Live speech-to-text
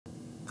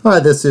Hi,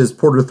 this is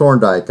Porter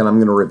Thorndike, and I'm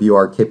going to review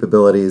our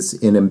capabilities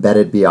in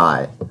Embedded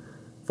BI.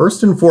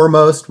 First and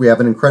foremost, we have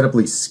an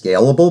incredibly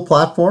scalable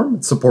platform.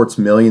 It supports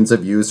millions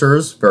of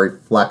users, very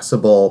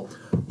flexible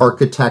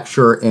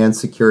architecture and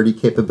security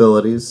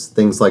capabilities.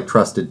 Things like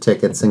trusted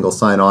ticket, single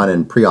sign-on,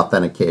 and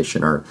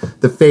pre-authentication are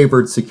the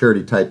favored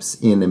security types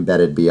in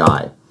Embedded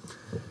BI.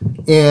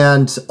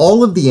 And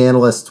all of the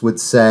analysts would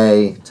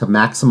say to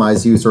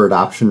maximize user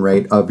adoption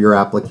rate of your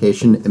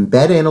application,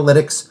 embed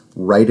analytics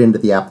right into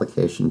the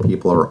application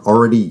people are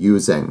already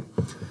using.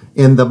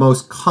 And the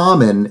most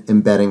common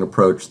embedding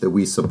approach that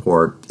we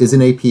support is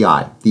an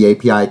API. The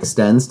API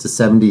extends to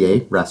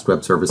 78 REST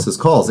Web Services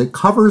calls. It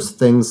covers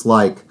things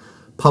like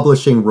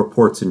publishing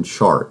reports and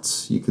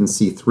charts. You can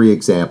see 3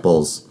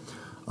 examples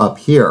up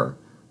here.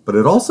 But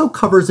it also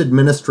covers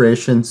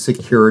administration,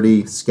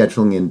 security,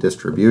 scheduling, and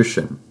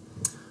distribution.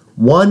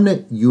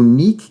 One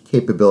unique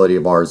capability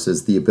of ours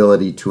is the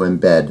ability to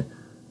embed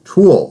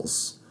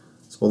tools.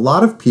 So a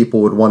lot of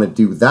people would want to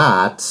do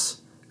that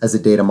as a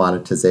data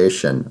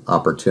monetization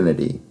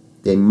opportunity.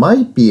 They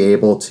might be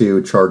able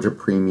to charge a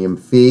premium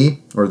fee,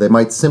 or they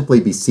might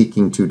simply be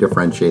seeking to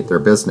differentiate their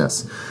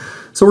business.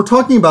 So we're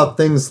talking about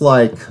things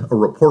like a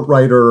report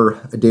writer,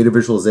 a data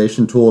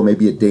visualization tool,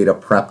 maybe a data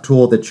prep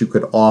tool that you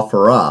could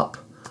offer up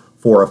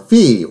for a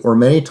fee, or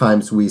many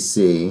times we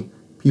see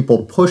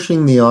people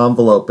pushing the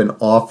envelope and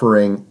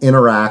offering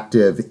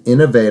interactive,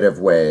 innovative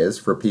ways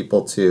for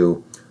people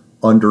to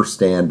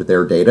understand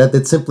their data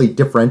that simply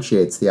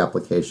differentiates the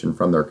application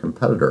from their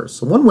competitors.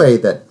 So one way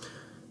that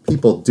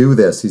people do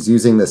this is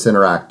using this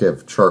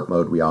interactive chart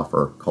mode we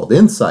offer called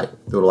Insight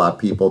that would allow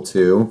people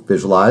to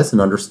visualize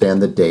and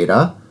understand the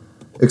data,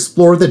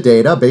 explore the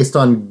data based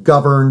on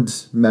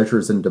governed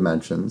measures and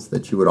dimensions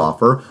that you would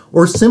offer,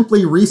 or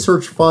simply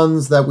research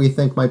funds that we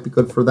think might be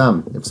good for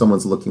them if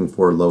someone's looking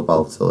for low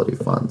volatility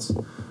funds.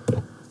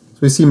 So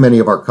we see many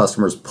of our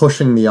customers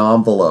pushing the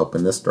envelope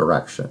in this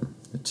direction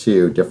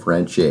to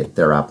differentiate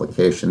their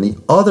application. The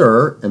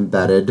other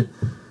embedded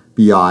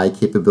BI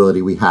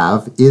capability we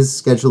have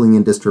is scheduling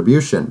and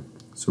distribution.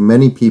 So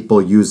many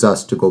people use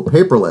us to go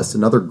paperless,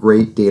 another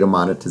great data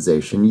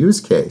monetization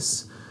use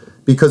case,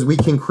 because we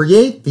can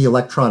create the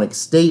electronic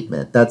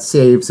statement that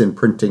saves in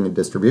printing and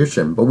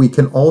distribution, but we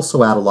can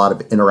also add a lot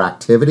of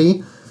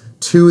interactivity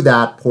to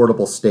that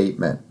portable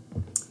statement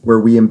where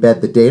we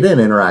embed the data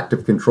and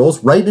interactive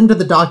controls right into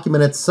the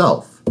document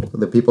itself so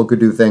that people could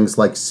do things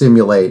like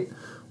simulate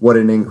what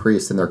an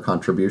increase in their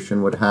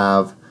contribution would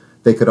have.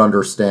 They could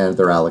understand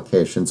their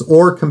allocations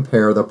or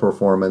compare the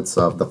performance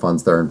of the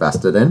funds they're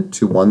invested in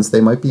to ones they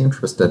might be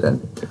interested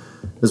in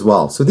as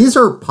well. So these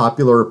are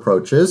popular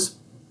approaches.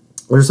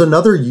 There's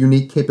another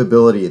unique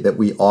capability that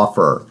we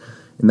offer,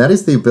 and that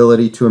is the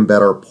ability to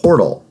embed our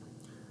portal.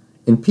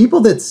 And people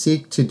that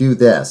seek to do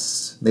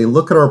this, they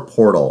look at our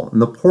portal, and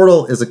the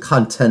portal is a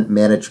content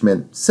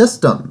management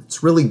system.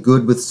 It's really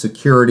good with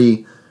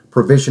security,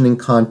 provisioning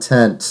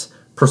content,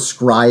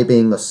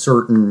 prescribing a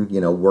certain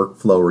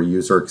workflow or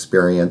user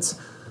experience,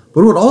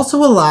 but it would also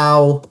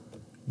allow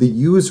the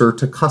user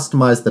to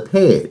customize the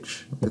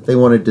page. If they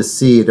wanted to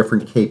see a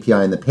different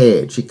KPI in the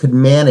page, it could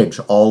manage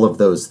all of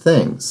those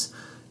things.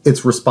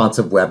 It's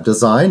responsive web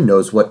design,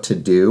 knows what to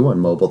do on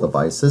mobile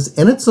devices,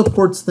 and it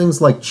supports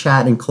things like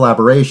chat and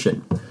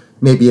collaboration.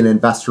 Maybe an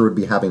investor would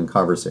be having a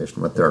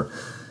conversation with their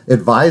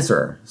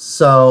advisor.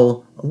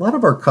 So a lot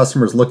of our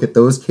customers look at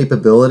those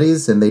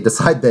capabilities and they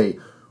decide they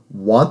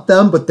want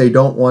them, but they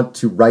don't want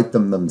to write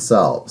them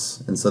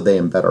themselves. And so they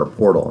embed our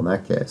portal in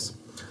that case.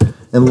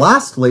 And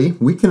lastly,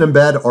 we can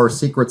embed our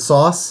secret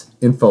sauce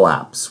info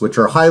apps, which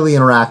are highly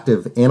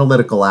interactive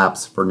analytical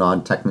apps for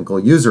non-technical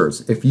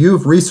users. If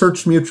you've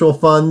researched mutual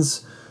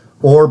funds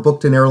or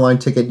booked an airline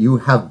ticket, you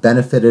have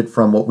benefited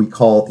from what we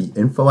call the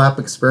info app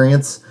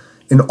experience.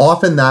 And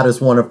often that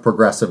is one of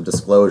progressive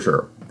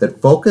disclosure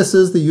that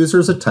focuses the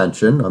user's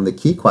attention on the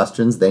key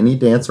questions they need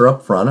to answer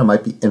up front. I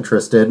might be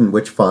interested in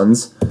which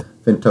funds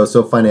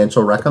Fintoso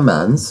Financial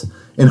recommends,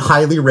 and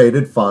highly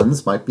rated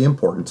funds might be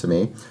important to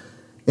me.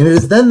 And it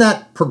is then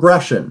that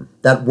progression,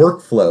 that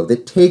workflow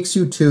that takes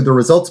you to the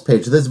results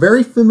page that's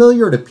very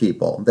familiar to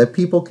people, that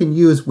people can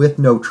use with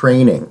no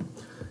training.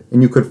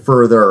 And you could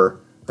further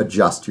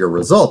adjust your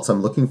results.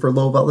 I'm looking for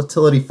low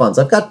volatility funds.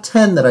 I've got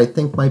 10 that I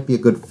think might be a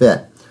good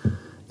fit.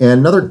 And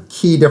another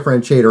key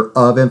differentiator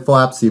of info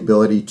apps, the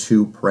ability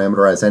to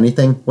parameterize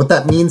anything. What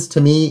that means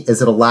to me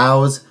is it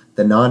allows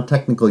the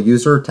non-technical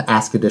user to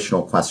ask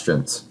additional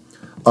questions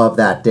of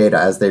that data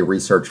as they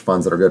research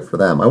funds that are good for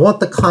them. I want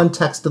the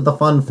context of the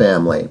fund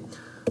family.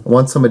 I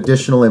want some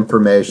additional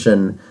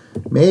information,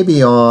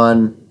 maybe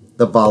on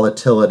the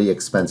volatility,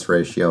 expense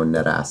ratio, and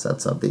net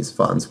assets of these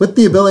funds, with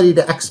the ability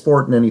to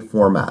export in any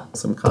format,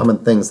 some common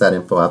things that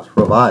info apps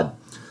provide.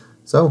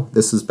 So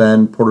this has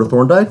been Porter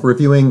Thorndike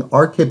reviewing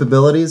our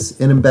capabilities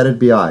in Embedded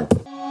BI.